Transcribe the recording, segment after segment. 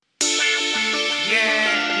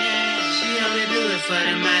She only do it for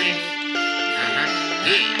the money.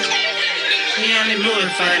 She only move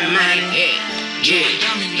it for the money. She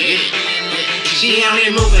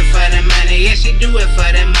only moving for the money. Yeah, she do it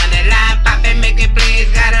for the money. Line poppin', making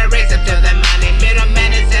plays, gotta race up to the money.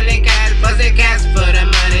 Middleman is selling gas, bustin' gas for the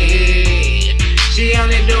money. She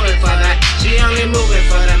only do it for the, she only moving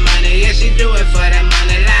for the money. Yeah, she do it for the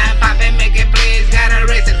money. Line poppin', making plays, gotta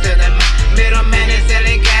race up to the money. Middleman is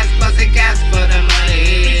selling gas, bustin' gas for the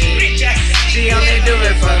money. She only do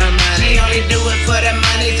it for the money. She only do it for the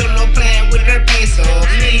money, so no playing with her pesos.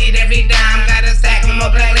 Need every dime, gotta stack them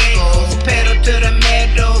up like Legos. Pedal to the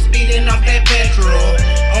meadow, speeding off that petrol.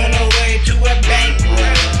 On her way to a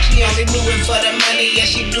bankroll. She only do it for the money, yeah,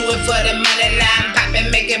 she do it for the money. Line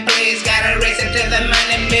poppin', making plays, gotta race it to the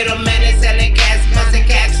money. Middleman is selling gas, bustin'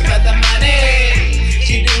 gas for the money.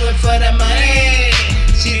 She do it for the money.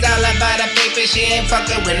 She's all about the paper, she ain't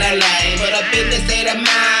fucking with no lane. But her business ain't a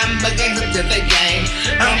mine, but gangsta to the game.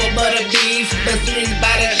 Humble but a beef, but streets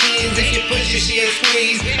by the cheese. If you push her, she'll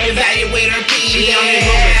squeeze. Evaluate her piece. She only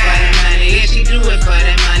moving for the money, yeah, she do it for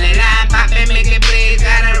the money. Line poppin', making plays,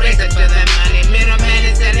 gotta race it to the money. Middleman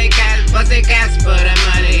is selling gas, bustin' gas for the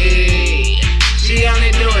money. She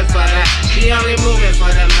only do it for the, she only moving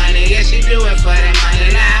for the money, yeah, she do it for the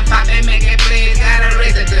money. Line poppin', making plays, gotta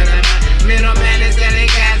race it to the money. Middleman is selling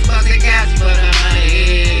gas, bustin' gas for the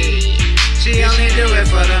money. She only do it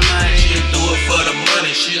for the money. She'll do it for the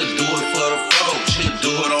money, she'll do it for the folks. She'll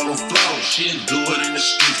do it on the floor, she'll do it in the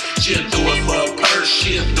streets. She'll do it for a purse,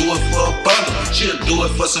 she'll do it for a bundle. She'll do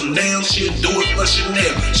it for some nails, she'll do it for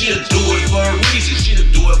Chanel. She'll do it for a Reezy, she'll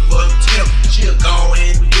do it for a Tim. She'll go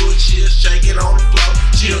ahead and do it, she'll shake it on the floor.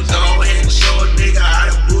 She'll go ahead and show a nigga how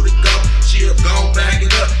the booty go. She'll go back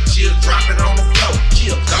it up, she'll drop it on the floor.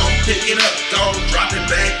 She'll go pick it up, go drop it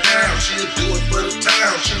back down. She'll do it for the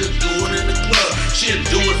town, she'll do it in the club. She'll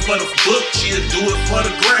do it for the book, she'll do it for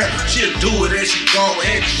the gram. She'll do it as she go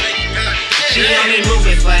ahead and shake it out. She only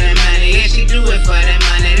moving for the money, yeah, she do it for the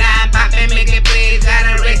money. Line poppin', making